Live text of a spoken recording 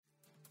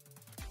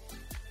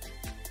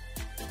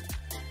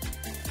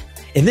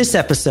In this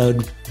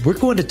episode, we're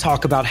going to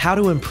talk about how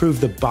to improve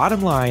the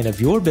bottom line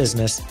of your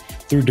business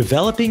through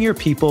developing your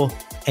people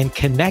and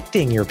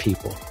connecting your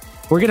people.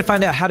 We're going to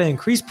find out how to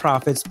increase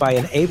profits by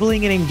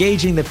enabling and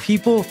engaging the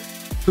people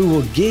who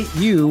will get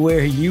you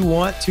where you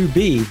want to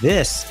be.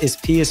 This is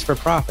P is for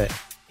Profit.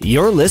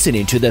 You're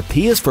listening to the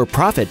P is for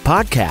Profit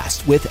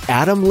podcast with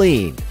Adam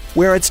Lean,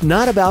 where it's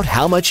not about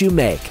how much you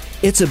make,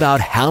 it's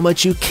about how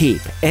much you keep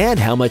and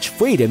how much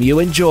freedom you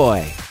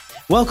enjoy.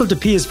 Welcome to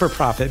P is for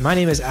Profit. My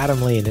name is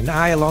Adam Lean, and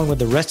I, along with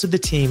the rest of the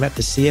team at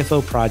the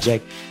CFO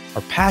Project,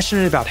 are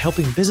passionate about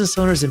helping business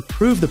owners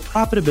improve the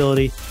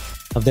profitability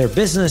of their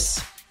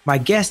business. My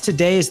guest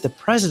today is the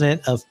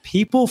president of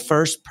People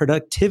First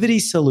Productivity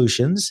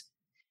Solutions.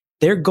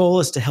 Their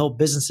goal is to help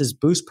businesses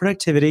boost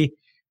productivity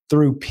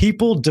through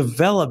people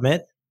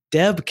development.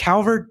 Deb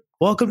Calvert,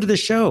 welcome to the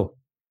show.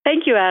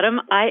 Thank you, Adam.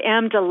 I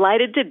am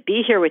delighted to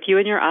be here with you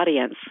and your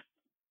audience.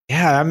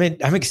 Yeah, I'm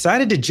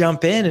excited to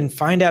jump in and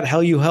find out how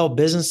you help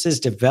businesses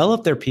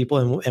develop their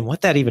people and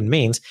what that even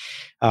means,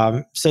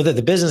 so that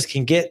the business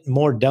can get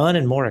more done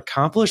and more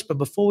accomplished. But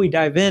before we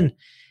dive in,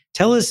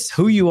 tell us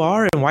who you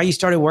are and why you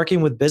started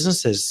working with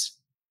businesses.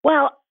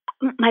 Well,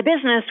 my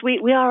business,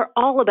 we are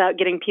all about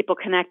getting people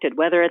connected,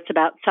 whether it's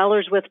about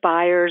sellers with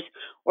buyers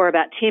or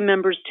about team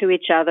members to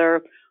each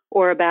other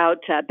or about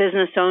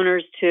business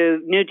owners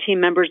to new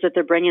team members that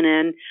they're bringing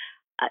in.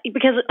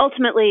 Because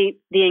ultimately,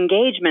 the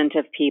engagement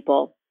of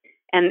people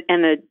and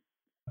the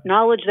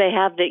knowledge they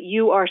have that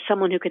you are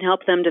someone who can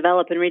help them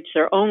develop and reach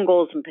their own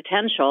goals and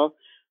potential,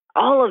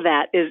 all of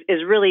that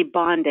is really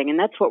bonding. And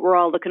that's what we're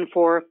all looking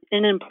for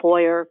in an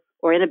employer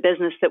or in a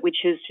business that we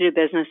choose to do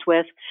business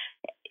with.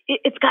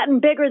 It's gotten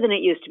bigger than it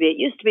used to be. It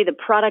used to be the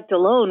product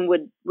alone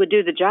would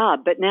do the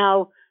job, but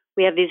now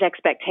we have these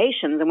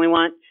expectations and we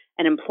want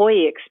an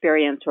employee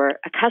experience or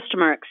a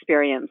customer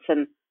experience.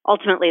 And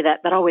ultimately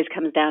that always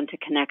comes down to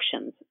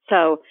connections.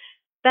 So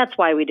that's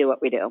why we do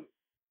what we do.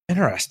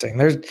 Interesting.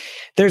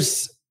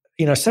 There's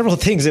several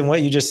things in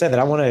what you just said that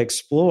I want to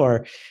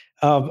explore.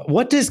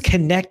 What does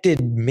connected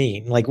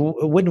mean? Like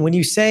when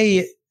you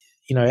say,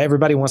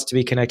 everybody wants to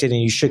be connected and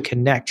you should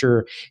connect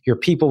your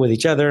people with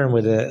each other and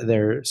with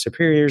their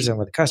superiors and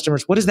with the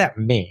customers, what does that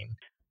mean?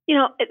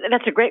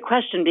 That's a great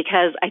question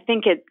because I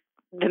think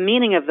the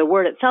meaning of the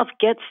word itself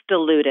gets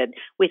diluted.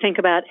 We think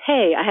about,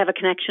 hey, I have a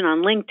connection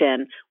on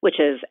LinkedIn, which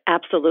is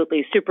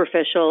absolutely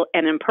superficial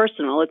and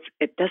impersonal.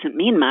 It doesn't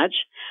mean much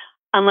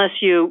unless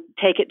you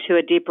take it to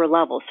a deeper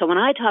level. So when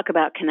I talk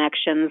about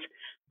connections,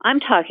 I'm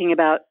talking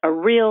about a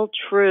real,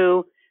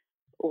 true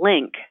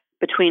link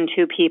between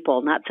two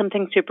people, not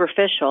something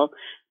superficial,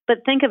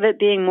 but think of it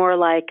being more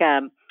like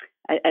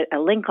a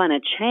link on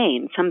a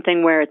chain,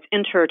 something where it's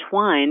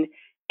intertwined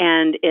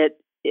and it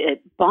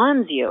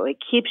bonds you. It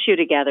keeps you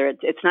together.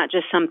 It's not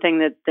just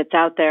something that's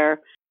out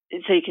there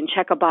so you can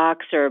check a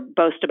box or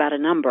boast about a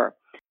number.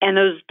 And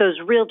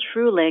those real,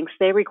 true links,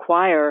 they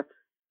require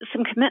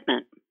some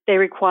commitment. They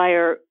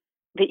require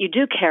that you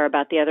do care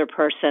about the other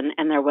person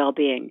and their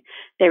well-being.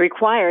 They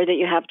require that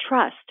you have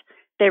trust.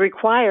 They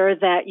require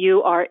that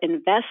you are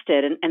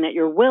invested and that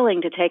you're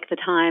willing to take the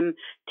time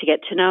to get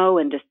to know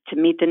and to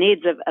meet the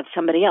needs of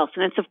somebody else.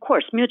 And it's, of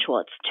course, mutual.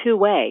 It's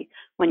two-way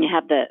when you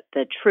have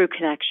the true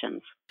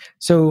connections.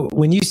 So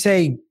when you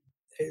say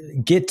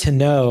get to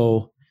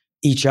know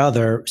each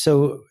other,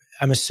 so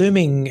I'm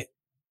assuming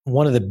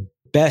one of the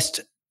best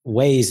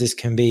ways this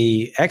can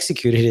be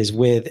executed is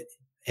with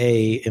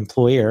a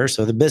employer,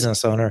 so the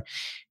business owner,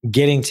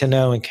 getting to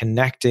know and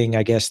connecting,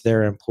 I guess,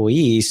 their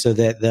employees so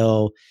that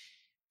they'll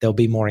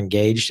be more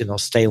engaged and they'll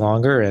stay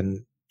longer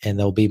and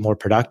they'll be more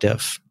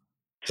productive.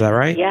 Is that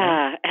right?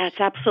 Yeah, that's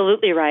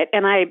absolutely right.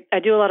 And I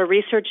do a lot of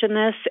research in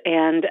this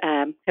and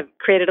have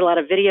created a lot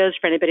of videos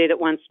for anybody that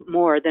wants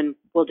more than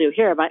we'll do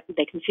here.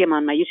 They can see them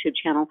on my YouTube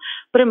channel.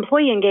 But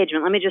employee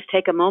engagement, let me just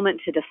take a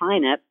moment to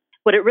define it.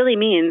 What it really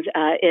means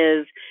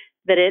is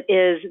that it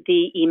is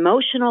the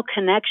emotional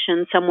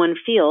connection someone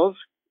feels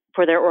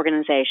for their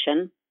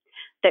organization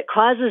that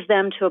causes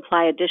them to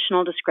apply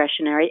additional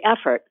discretionary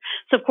effort.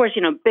 So, of course,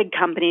 big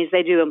companies,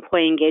 they do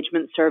employee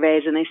engagement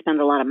surveys and they spend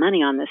a lot of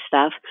money on this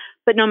stuff.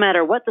 But no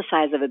matter what the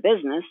size of a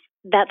business,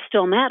 that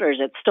still matters.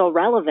 It's still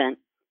relevant.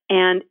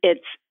 And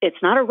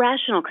it's not a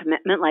rational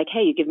commitment like,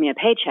 hey, you give me a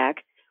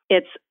paycheck.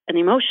 It's an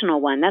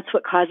emotional one. That's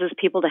what causes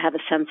people to have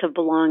a sense of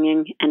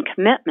belonging and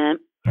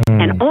commitment.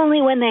 And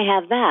only when they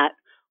have that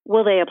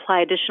will they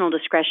apply additional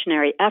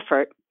discretionary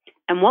effort.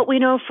 And what we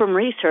know from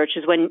research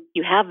is when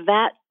you have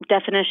that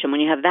definition,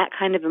 when you have that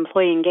kind of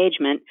employee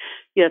engagement,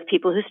 you have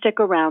people who stick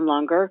around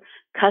longer,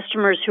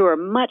 customers who are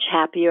much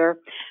happier,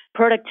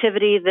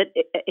 productivity that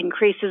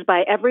increases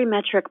by every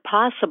metric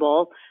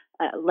possible,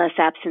 less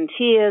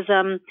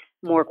absenteeism,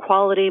 more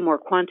quality, more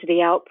quantity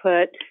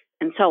output,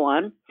 and so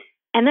on.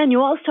 And then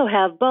you also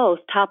have both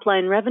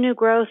top-line revenue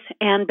growth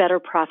and better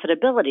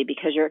profitability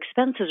because your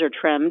expenses are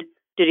trimmed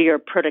due to your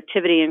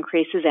productivity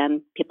increases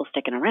and people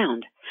sticking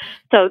around.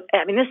 So,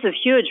 this is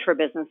huge for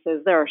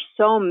businesses. There are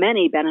so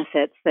many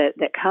benefits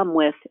that come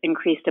with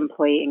increased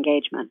employee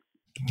engagement.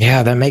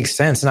 Yeah, that makes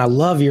sense. And I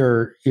love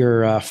your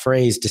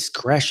phrase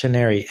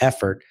discretionary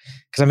effort.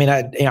 Because I mean,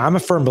 I'm a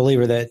firm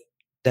believer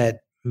that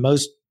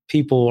most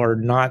people are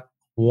not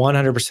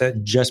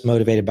 100% just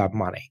motivated by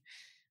money.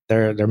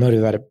 They're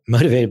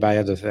motivated by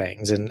other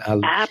things. And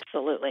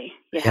Absolutely.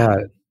 yeah,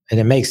 and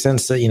it makes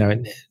sense that,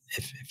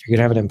 if you're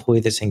gonna have an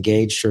employee that's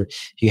engaged, or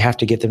you have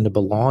to get them to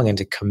belong and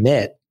to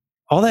commit.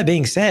 All that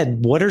being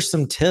said, what are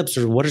some tips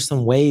or what are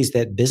some ways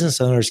that business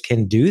owners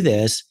can do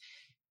this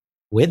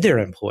with their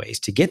employees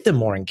to get them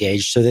more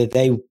engaged so that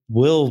they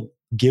will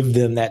give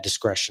them that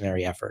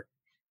discretionary effort?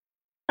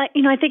 I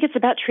think it's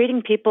about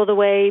treating people the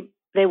way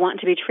they want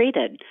to be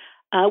treated.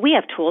 We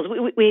have tools.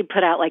 We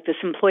put out like this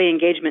employee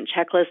engagement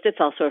checklist. It's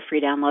also a free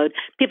download.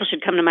 People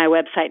should come to my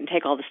website and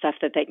take all the stuff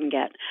that they can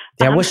get.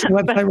 Yeah, what's your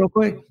website real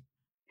quick?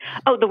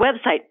 The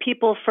website,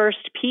 People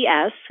First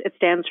PS. It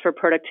stands for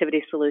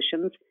Productivity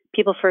Solutions,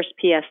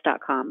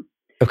 peoplefirstps.com.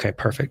 Okay,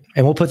 perfect.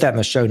 And we'll put that in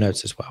the show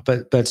notes as well.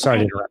 But sorry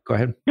to interrupt. Go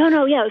ahead.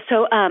 No, yeah.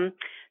 So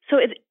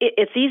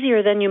it's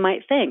easier than you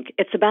might think.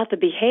 It's about the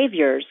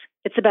behaviors.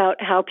 It's about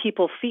how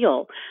people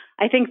feel.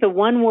 I think the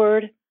one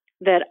word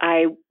that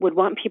I would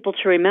want people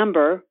to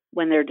remember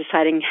when they're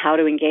deciding how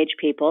to engage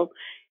people,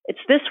 it's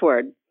this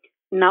word,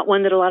 not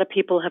one that a lot of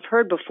people have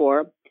heard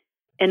before,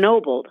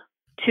 ennobled.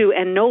 To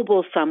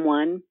ennoble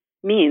someone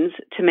means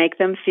to make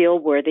them feel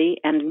worthy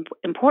and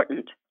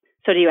important.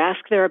 So do you ask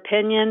their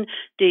opinion?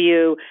 Do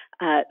you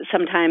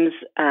sometimes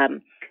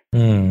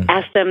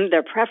ask them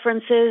their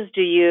preferences?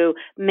 Do you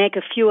make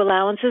a few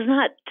allowances,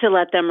 not to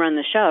let them run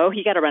the show?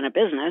 You got to run a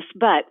business,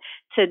 but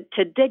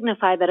to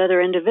dignify that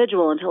other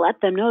individual and to let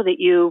them know that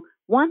you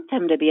want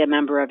them to be a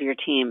member of your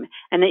team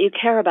and that you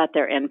care about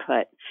their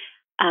input.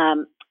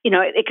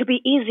 It could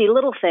be easy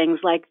little things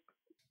like,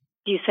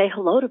 do you say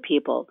hello to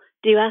people?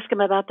 Do you ask them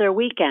about their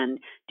weekend?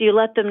 Do you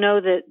let them know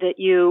that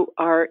you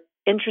are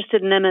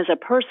interested in them as a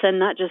person,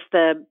 not just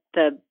the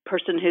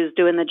person who's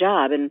doing the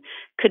job? And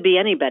could be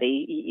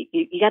anybody.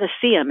 You got to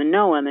see them and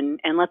know them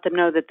and let them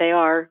know that they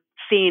are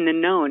seen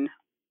and known.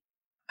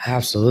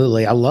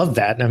 Absolutely. I love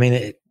that. I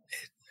mean,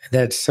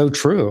 that's so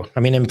true. I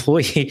mean,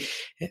 employees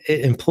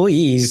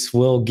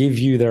will give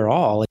you their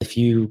all if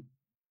you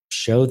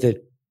show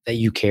that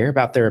you care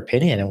about their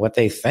opinion and what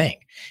they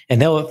think.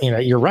 And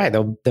you're right.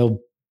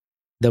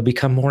 They'll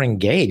become more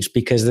engaged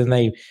because then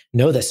they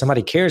know that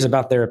somebody cares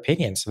about their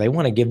opinion. So they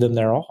want to give them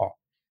their all.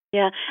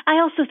 Yeah. I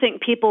also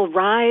think people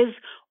rise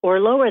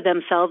or lower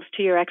themselves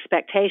to your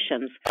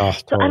expectations. Oh,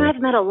 totally. And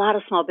I've met a lot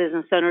of small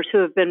business owners who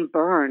have been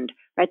burned,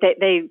 right?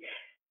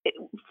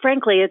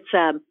 Frankly, it's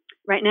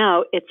right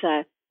now, it's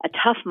a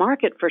tough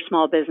market for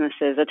small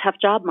businesses, a tough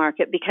job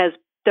market because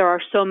there are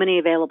so many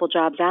available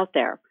jobs out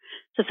there.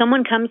 So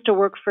someone comes to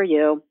work for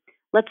you.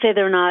 Let's say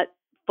they're not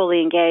fully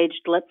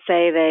engaged. Let's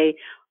say they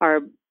are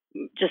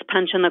just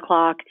punching the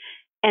clock.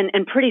 And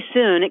pretty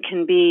soon it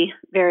can be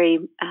very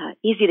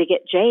easy to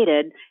get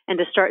jaded and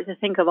to start to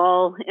think of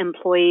all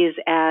employees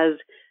as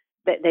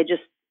that they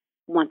just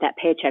want that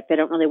paycheck. They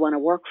don't really want to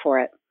work for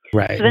it.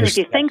 Right. So then if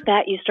you think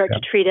that, you start to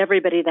treat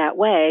everybody that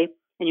way,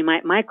 and you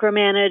might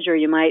micromanage, or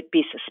you might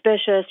be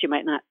suspicious, you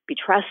might not be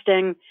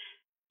trusting.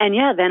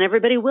 And then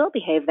everybody will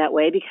behave that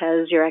way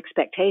because your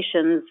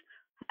expectations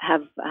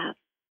have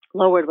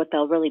lowered what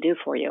they'll really do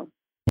for you.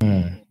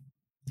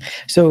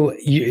 So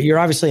you're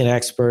obviously an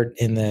expert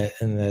in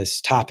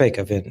this topic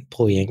of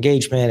employee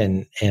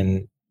engagement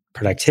and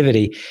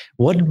productivity.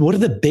 What are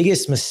the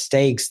biggest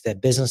mistakes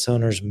that business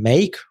owners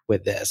make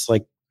with this?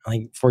 Like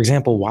for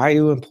example, why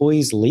do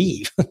employees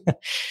leave?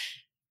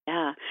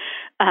 Yeah.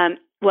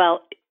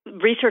 Well,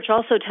 research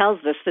also tells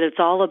us that it's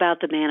all about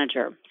the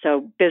manager.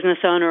 So business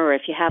owner, or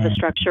if you have a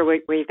structure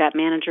where you've got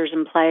managers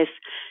in place,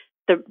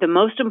 the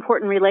most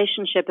important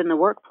relationship in the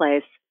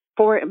workplace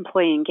for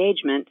employee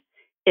engagement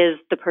is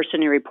the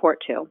person you report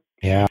to.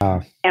 Yeah.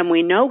 And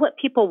we know what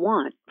people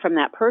want from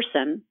that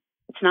person.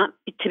 It's not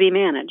to be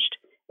managed.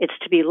 It's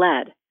to be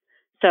led.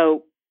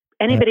 So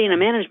anybody in a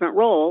management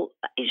role,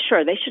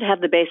 sure, they should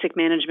have the basic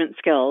management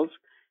skills.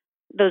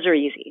 Those are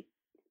easy.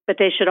 But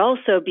they should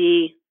also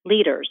be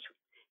leaders.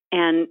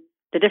 And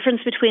the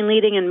difference between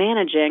leading and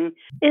managing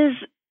is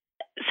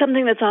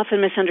something that's often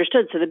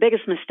misunderstood. So the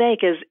biggest mistake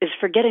is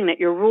forgetting that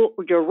your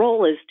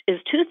role is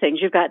two things.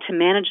 You've got to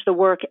manage the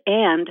work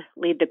and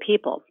lead the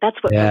people. That's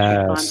what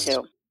folks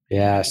respond to.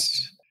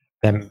 Yes.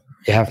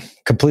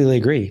 Completely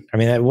agree. I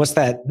mean, what's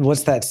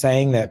that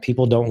saying that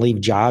people don't leave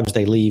jobs,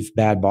 they leave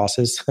bad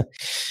bosses?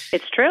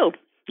 It's true.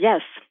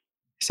 Yes.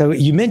 So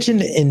you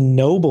mentioned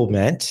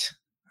ennoblement,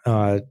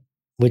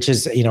 which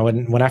is,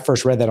 when I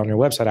first read that on your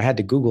website, I had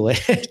to Google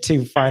it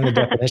to find the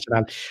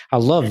definition. I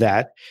love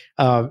that.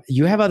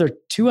 You have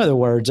two other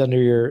words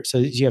so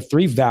you have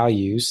three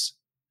values: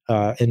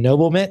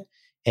 ennoblement,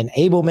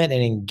 enablement,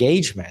 and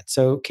engagement.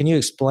 So can you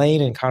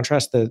explain and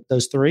contrast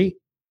those three?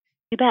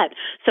 You bet.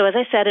 So as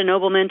I said,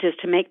 ennoblement is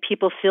to make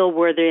people feel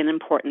worthy and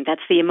important.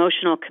 That's the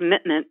emotional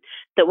commitment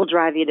that will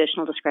drive the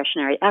additional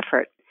discretionary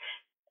effort.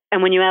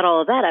 And when you add all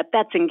of that up,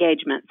 that's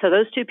engagement. So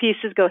those two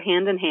pieces go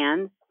hand in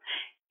hand.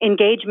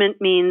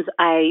 Engagement means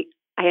I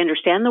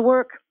understand the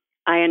work,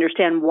 I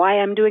understand why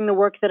I'm doing the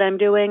work that I'm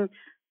doing.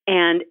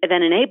 And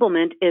then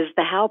enablement is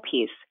the how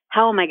piece.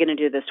 How am I going to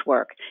do this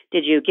work?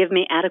 Did you give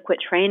me adequate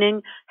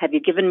training? Have you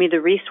given me the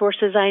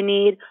resources I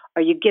need?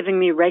 Are you giving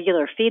me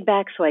regular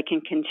feedback so I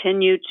can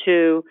continue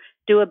to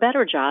do a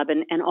better job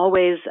and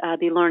always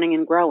be learning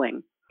and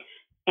growing?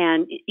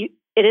 And it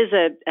is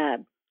a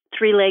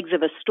three legs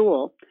of a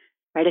stool,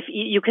 right? If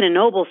you can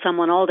ennoble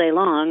someone all day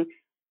long,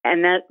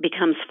 and that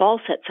becomes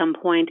false at some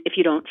point if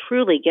you don't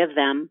truly give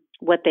them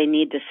what they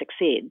need to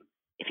succeed,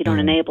 if you don't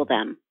enable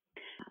them.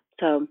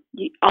 So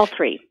all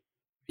three.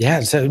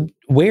 Yeah. So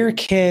where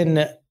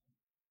can,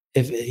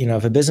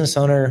 if a business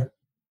owner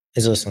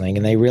is listening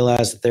and they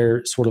realize that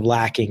they're sort of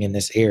lacking in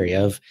this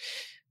area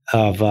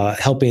of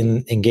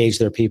helping engage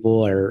their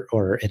people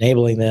or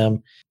enabling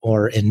them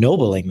or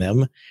ennobling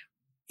them,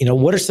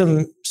 what are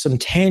some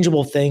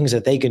tangible things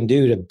that they can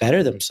do to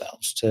better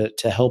themselves,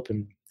 to help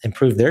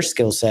improve their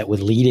skill set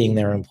with leading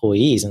their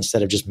employees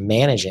instead of just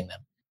managing them?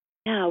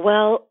 Yeah,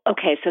 well,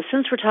 okay. So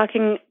since we're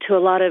talking to a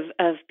lot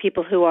of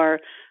people who are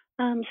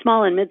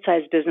small and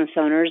mid-sized business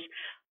owners,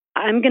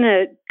 I'm going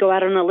to go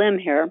out on a limb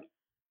here.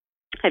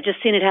 I've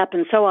just seen it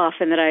happen so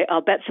often that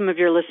I'll bet some of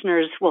your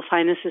listeners will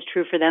find this is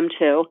true for them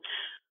too.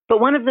 But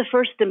one of the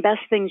first and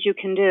best things you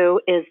can do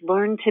is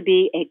learn to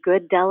be a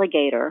good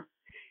delegator.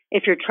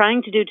 If you're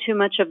trying to do too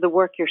much of the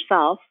work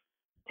yourself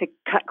to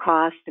cut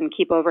costs and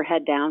keep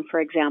overhead down, for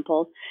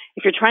example,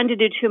 if you're trying to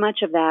do too much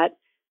of that,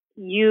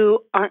 you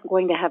aren't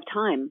going to have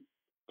time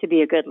to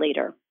be a good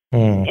leader.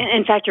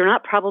 In fact, you're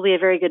not probably a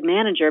very good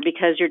manager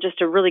because you're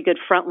just a really good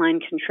frontline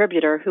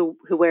contributor who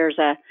wears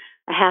a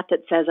hat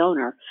that says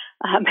owner.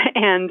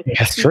 And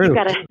that's true.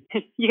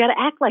 You gotta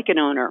act like an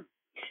owner.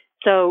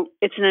 So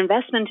it's an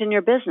investment in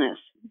your business,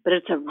 but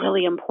it's a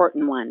really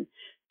important one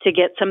to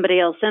get somebody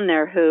else in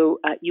there who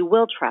you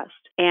will trust,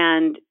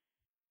 and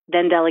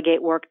then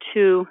delegate work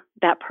to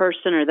that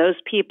person or those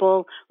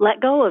people.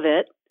 Let go of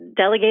it.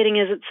 Delegating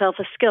is itself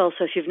a skill.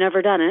 So if you've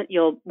never done it,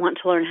 you'll want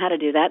to learn how to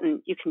do that. And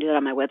you can do that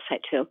on my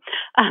website too.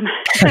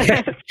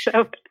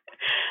 So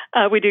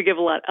we do give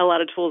a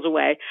lot of tools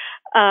away.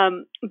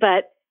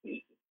 But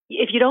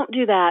if you don't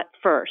do that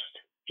first,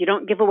 if you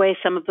don't give away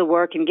some of the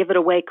work and give it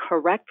away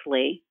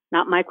correctly,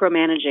 not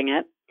micromanaging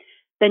it,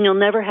 then you'll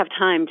never have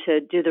time to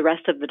do the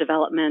rest of the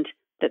development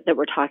that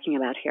we're talking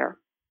about here.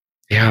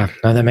 Yeah,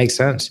 no, that makes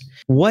sense.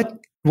 What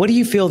do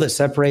you feel that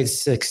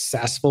separates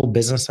successful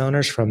business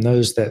owners from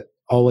those that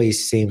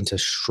always seem to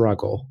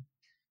struggle,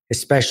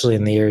 especially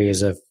in the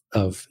areas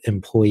of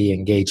employee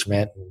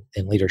engagement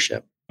and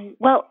leadership?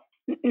 Well,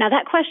 now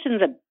that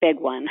question's a big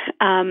one.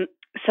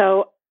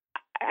 So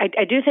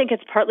I do think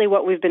it's partly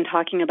what we've been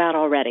talking about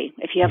already.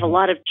 If you have a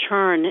lot of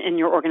churn in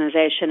your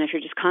organization, if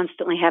you're just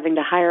constantly having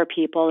to hire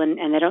people and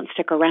they don't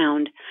stick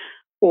around,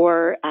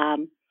 or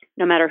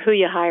no matter who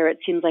you hire, it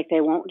seems like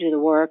they won't do the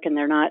work and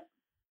they're not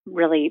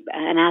really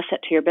an asset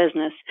to your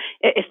business.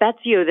 If that's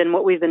you, then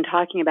what we've been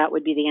talking about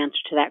would be the answer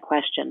to that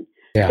question.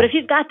 Yeah. But if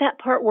you've got that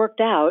part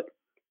worked out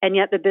and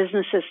yet the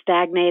business is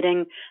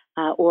stagnating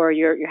or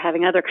you're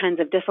having other kinds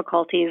of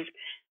difficulties,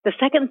 the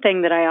second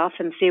thing that I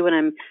often see when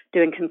I'm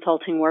doing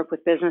consulting work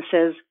with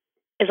businesses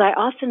is I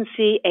often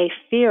see a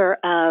fear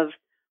of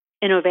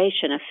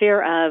innovation, a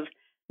fear of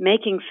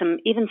making some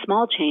even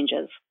small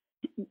changes,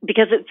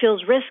 because it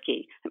feels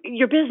risky.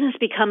 Your business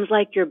becomes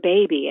like your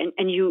baby,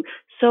 and you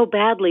so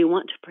badly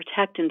want to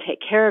protect and take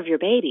care of your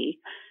baby,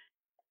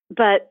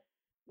 but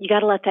you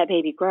got to let that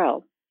baby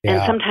grow. Yeah.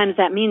 And sometimes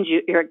that means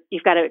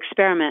you've got to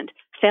experiment,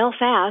 fail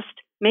fast,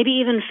 maybe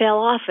even fail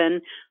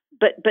often,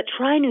 but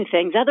try new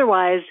things.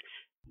 Otherwise,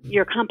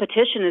 your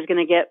competition is going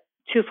to get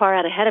too far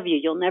out ahead of you.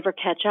 You'll never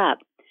catch up.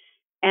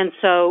 And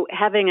so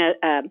having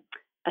a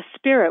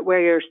spirit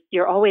where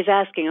you're always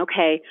asking,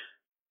 okay,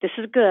 this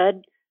is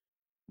good,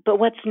 but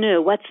what's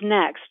new? What's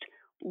next?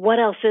 What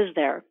else is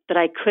there that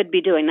I could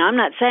be doing? Now, I'm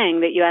not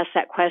saying that you ask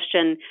that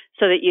question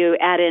so that you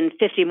add in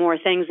 50 more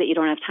things that you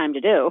don't have time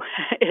to do.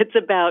 It's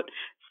about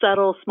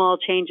subtle, small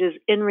changes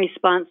in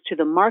response to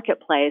the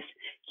marketplace,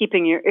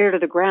 keeping your ear to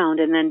the ground,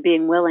 and then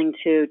being willing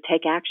to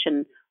take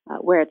action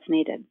where it's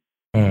needed.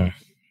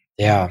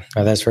 Yeah,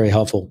 that's very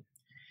helpful.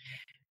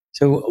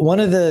 So one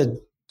of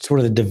the sort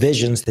of the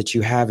divisions that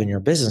you have in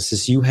your business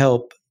is you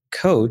help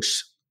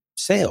coach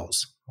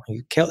sales.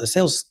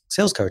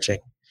 Sales coaching.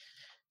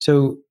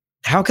 So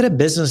how could a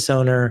business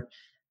owner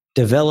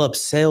develop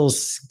sales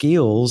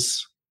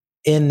skills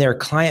in their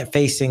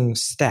client-facing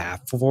staff?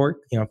 For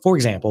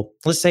example,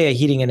 let's say a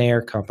heating and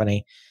air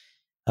company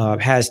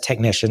has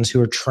technicians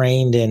who are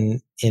trained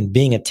in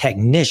being a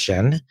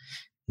technician,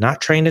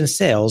 not trained in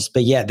sales,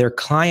 but yet they're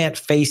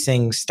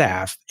client-facing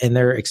staff, and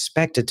they're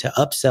expected to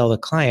upsell the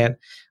client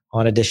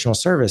on additional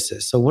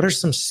services. So what are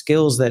some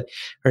skills that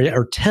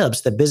or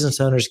tips that business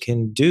owners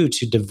can do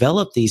to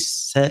develop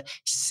these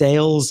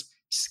sales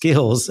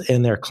skills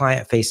in their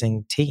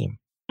client-facing team?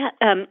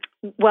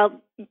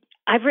 Well,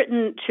 I've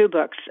written 2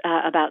 books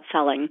about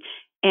selling,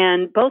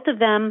 and both of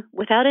them,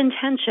 without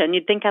intention,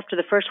 you'd think after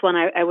the first one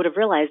I would have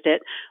realized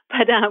it,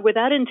 but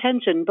without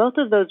intention, both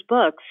of those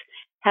books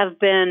have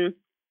been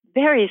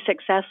very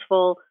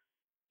successful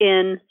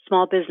in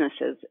small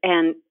businesses.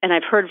 And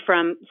I've heard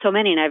from so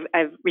many, and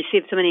I've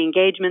received so many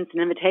engagements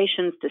and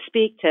invitations to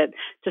speak to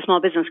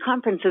small business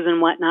conferences and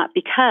whatnot,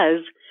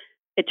 because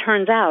it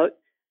turns out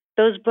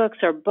those books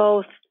are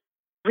both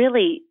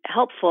really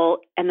helpful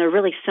and they're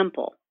really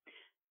simple.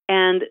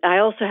 And I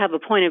also have a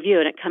point of view,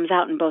 and it comes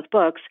out in both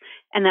books.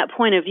 And that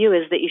point of view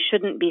is that you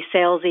shouldn't be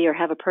salesy or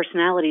have a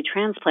personality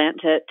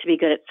transplant to be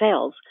good at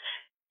sales,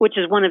 which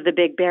is one of the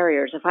big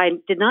barriers. If I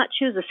did not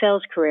choose a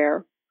sales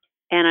career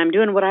and I'm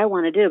doing what I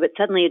want to do, but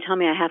suddenly you tell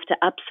me I have to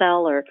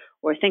upsell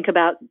or think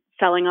about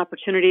selling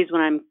opportunities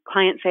when I'm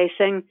client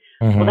facing,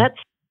 well,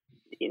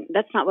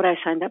 that's not what I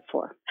signed up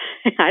for.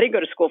 I didn't go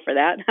to school for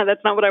that.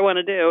 That's not what I want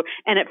to do.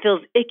 And it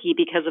feels icky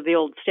because of the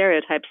old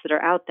stereotypes that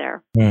are out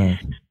there.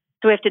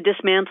 So we have to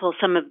dismantle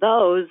some of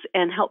those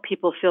and help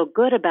people feel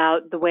good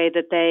about the way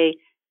that they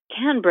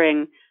can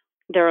bring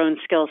their own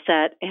skill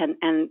set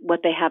and what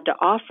they have to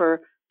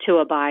offer to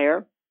a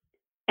buyer,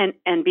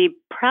 and be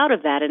proud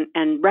of that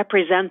and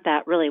represent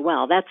that really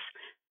well.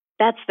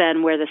 That's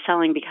then where the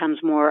selling becomes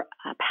more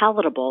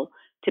palatable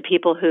to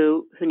people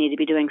who need to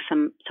be doing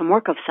some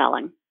work of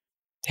selling.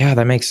 Yeah,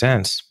 that makes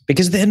sense.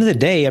 Because at the end of the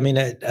day, I mean,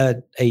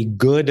 a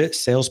good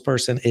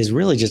salesperson is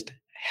really just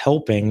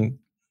helping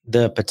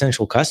the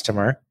potential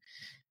customer.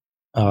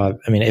 I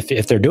mean,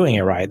 if they're doing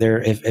it right,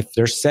 if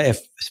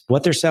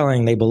what they're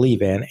selling they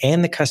believe in,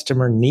 and the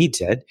customer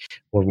needs it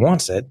or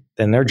wants it,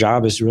 then their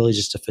job is really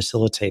just to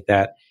facilitate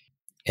that,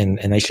 and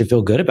they should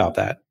feel good about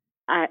that.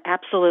 I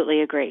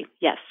absolutely agree.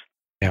 Yes.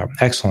 Yeah,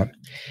 excellent.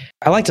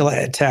 I like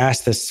to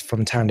ask this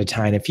from time to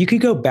time. If you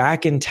could go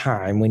back in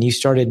time when you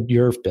started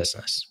your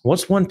business,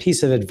 what's one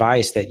piece of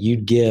advice that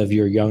you'd give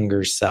your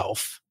younger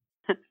self?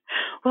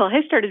 Well,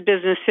 I started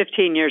business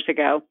 15 years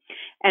ago,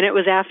 and it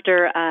was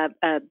after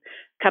a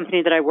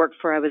company that I worked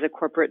for. I was a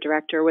corporate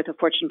director with a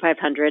Fortune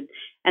 500,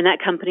 and that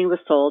company was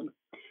sold.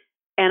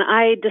 And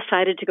I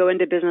decided to go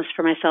into business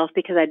for myself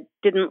because I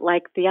didn't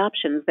like the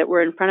options that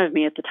were in front of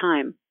me at the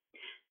time.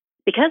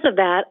 Because of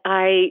that,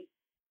 I,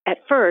 at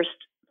first,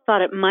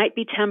 thought it might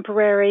be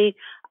temporary.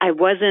 I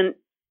wasn't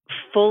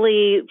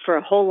fully, for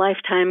a whole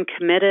lifetime,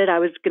 committed. I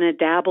was going to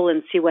dabble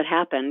and see what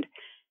happened.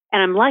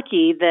 And I'm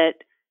lucky that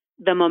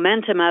the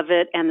momentum of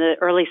it and the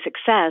early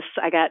success,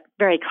 I got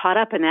very caught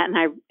up in that,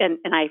 and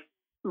I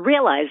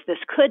realized this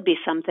could be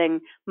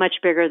something much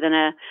bigger than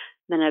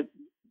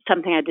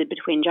something I did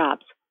between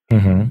jobs.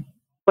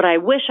 What I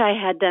wish I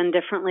had done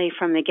differently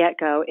from the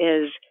get-go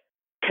is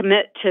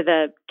commit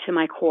to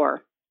my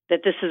core,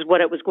 that this is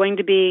what it was going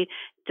to be,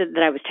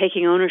 that I was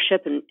taking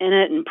ownership in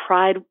it and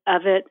pride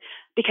of it,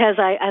 because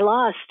I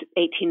lost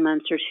 18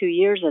 months or 2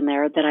 years in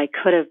there that I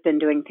could have been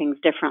doing things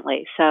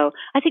differently. So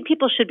I think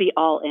people should be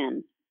all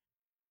in.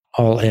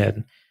 All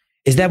in.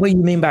 Is that what you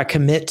mean by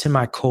commit to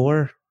my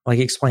core? Like,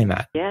 explain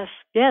that. Yes.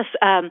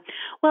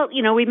 Well,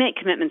 we make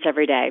commitments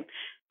every day.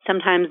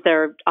 Sometimes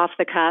they're off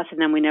the cuff and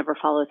then we never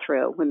follow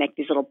through. We make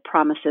these little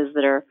promises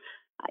that are,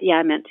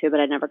 I meant to, but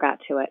I never got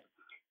to it.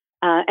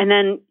 And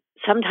then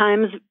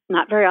sometimes,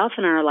 not very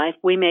often in our life,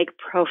 we make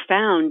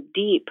profound,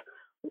 deep,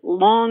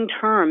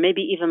 long-term,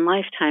 maybe even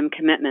lifetime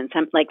commitments.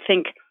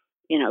 Think,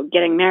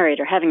 getting married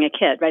or having a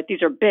kid, right?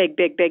 These are big,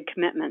 big, big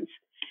commitments.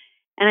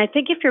 And I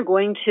think if you're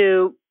going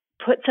to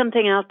put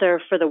something out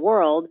there for the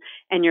world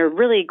and you're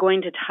really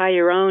going to tie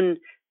your own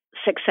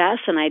success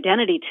and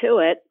identity to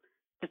it,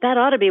 that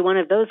ought to be one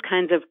of those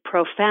kinds of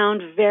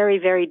profound, very,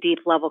 very deep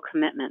level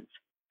commitments.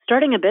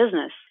 Starting a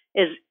business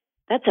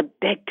that's a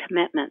big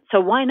commitment. So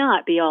why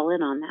not be all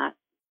in on that?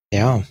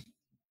 Yeah,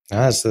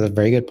 that's a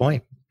very good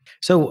point.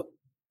 So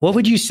what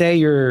would you say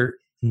your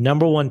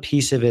number one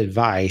piece of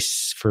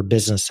advice for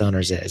business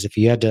owners is, if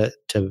you had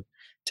to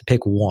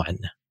pick one?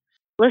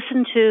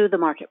 Listen to the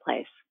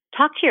marketplace.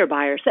 Talk to your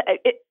buyers.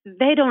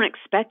 They don't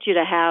expect you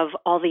to have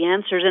all the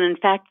answers. And in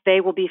fact,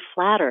 they will be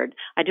flattered.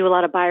 I do a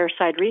lot of buyer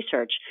side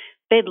research.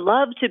 They'd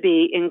love to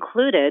be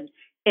included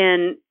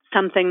in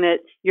something that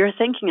you're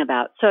thinking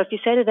about. So if you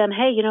say to them,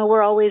 hey,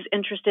 we're always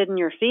interested in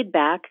your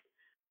feedback,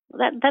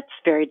 that's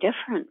very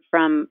different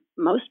from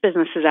most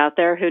businesses out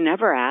there who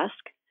never ask.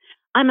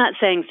 I'm not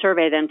saying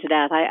survey them to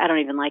death. I don't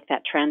even like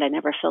that trend. I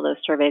never fill those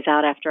surveys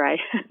out after I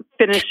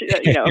finish,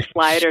 a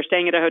flight or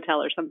staying at a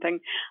hotel or something.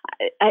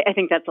 I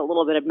think that's a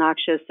little bit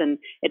obnoxious and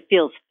it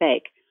feels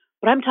fake.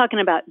 But I'm talking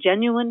about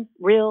genuine,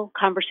 real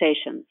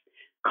conversations.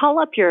 Call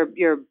up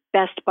your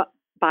best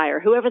buyer,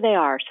 whoever they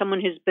are,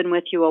 someone who's been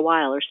with you a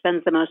while or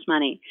spends the most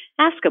money.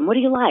 Ask them, what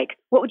do you like?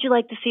 What would you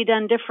like to see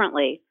done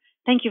differently?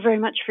 Thank you very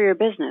much for your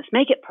business.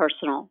 Make it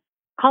personal.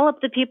 Call up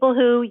the people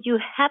who you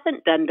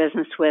haven't done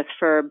business with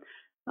for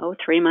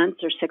 3 months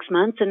or 6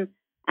 months and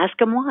ask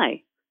them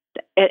why.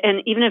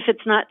 And even if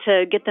it's not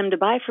to get them to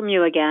buy from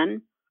you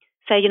again,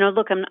 say,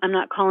 look, I'm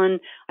not calling.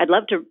 I'd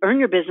love to earn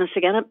your business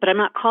again, but I'm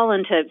not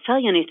calling to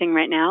sell you anything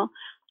right now.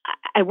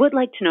 I would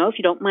like to know, if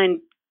you don't mind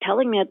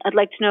telling me, I'd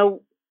like to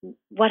know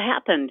what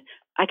happened.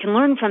 I can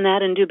learn from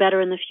that and do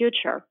better in the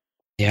future.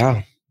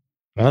 Yeah.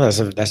 Well,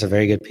 that's a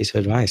very good piece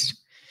of advice.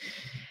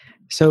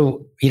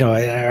 So,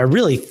 I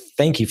really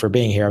thank you for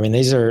being here. I mean,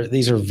 these are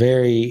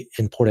very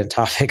important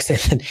topics,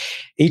 and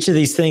each of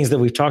these things that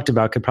we've talked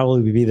about could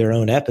probably be their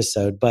own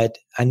episode. But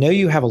I know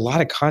you have a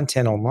lot of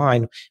content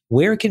online.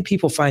 Where can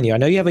people find you? I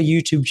know you have a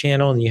YouTube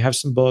channel and you have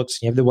some books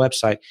and you have the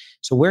website.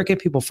 So where can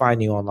people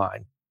find you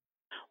online?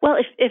 Well,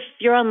 if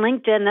you're on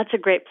LinkedIn, that's a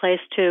great place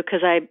too,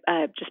 because I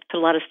just put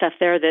a lot of stuff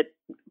there that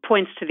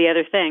points to the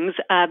other things.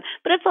 But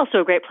it's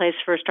also a great place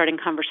for starting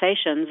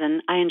conversations,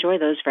 and I enjoy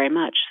those very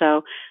much.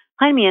 So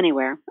find me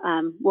anywhere.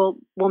 We'll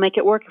make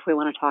it work if we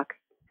want to talk.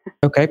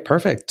 Okay,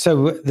 perfect.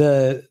 So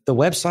the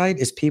website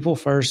is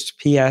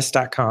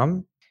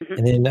peoplefirstps.com,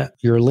 and then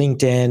your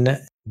LinkedIn,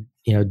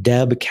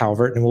 Deb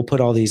Calvert, and we'll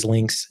put all these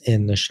links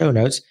in the show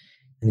notes.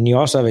 And then you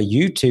also have a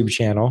YouTube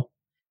channel.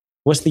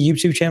 What's the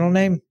YouTube channel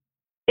name?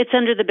 It's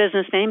under the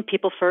business name,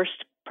 People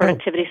First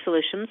Productivity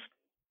Solutions.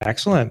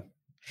 Excellent.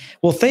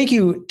 Well, thank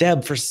you,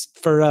 Deb, for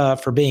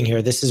being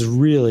here. This is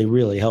really,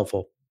 really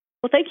helpful.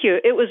 Well, thank you.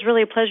 It was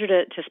really a pleasure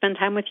to spend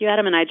time with you,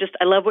 Adam, and I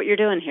love what you're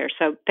doing here.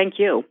 So thank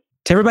you.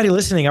 To everybody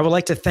listening, I would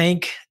like to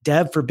thank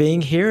Deb for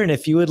being here. And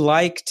if you would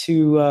like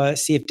to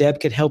see if Deb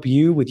could help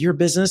you with your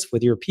business,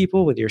 with your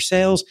people, with your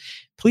sales,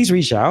 please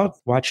reach out,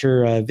 watch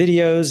her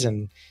videos,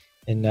 and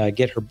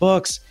get her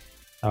books.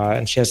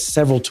 And she has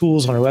several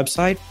tools on her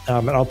website.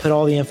 And I'll put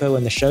all the info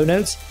in the show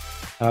notes.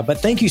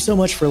 But thank you so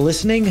much for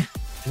listening.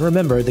 And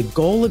remember, the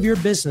goal of your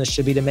business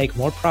should be to make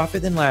more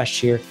profit than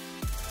last year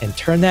and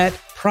turn that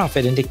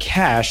profit into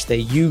cash that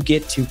you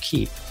get to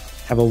keep.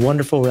 Have a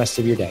wonderful rest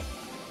of your day.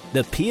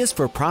 The P is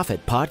for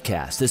Profit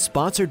podcast is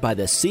sponsored by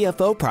the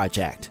CFO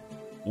Project.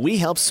 We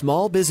help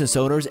small business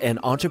owners and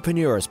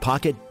entrepreneurs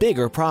pocket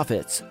bigger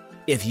profits.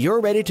 If you're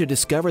ready to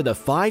discover the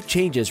 5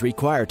 changes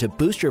required to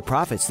boost your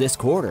profits this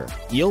quarter,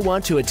 you'll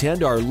want to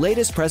attend our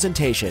latest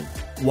presentation,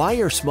 Why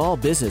Your Small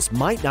Business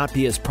Might Not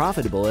Be as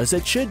Profitable as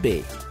It Should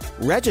Be.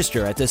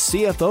 Register at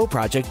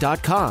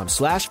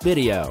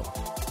thecfoproject.com/video.